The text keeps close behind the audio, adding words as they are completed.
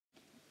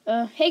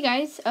Hey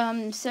guys,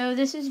 so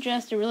this is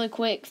just a really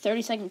quick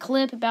 30-second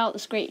clip about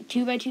this great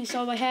 2x2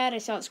 solve I had. I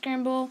saw it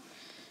scramble.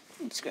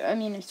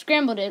 I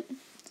scrambled it.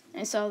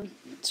 I saw it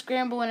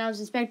scramble when I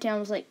was inspecting. I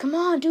was like, come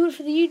on, do it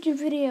for the YouTube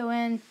video.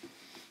 And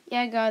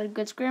yeah, I got a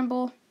good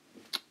scramble,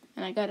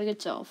 and I got a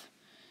good solve.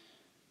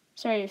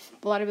 Sorry if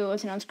a lot of it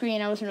wasn't on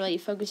screen. I wasn't really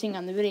focusing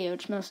on the video.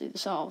 It's mostly the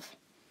solve.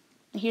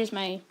 And here's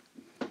my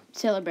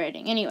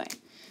celebrating. Anyway.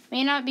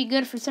 May not be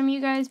good for some of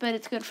you guys, but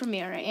it's good for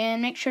me, alright? And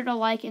make sure to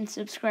like and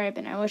subscribe,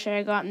 and I wish I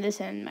had gotten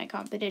this in my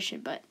competition,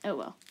 but oh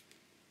well.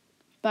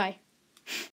 Bye.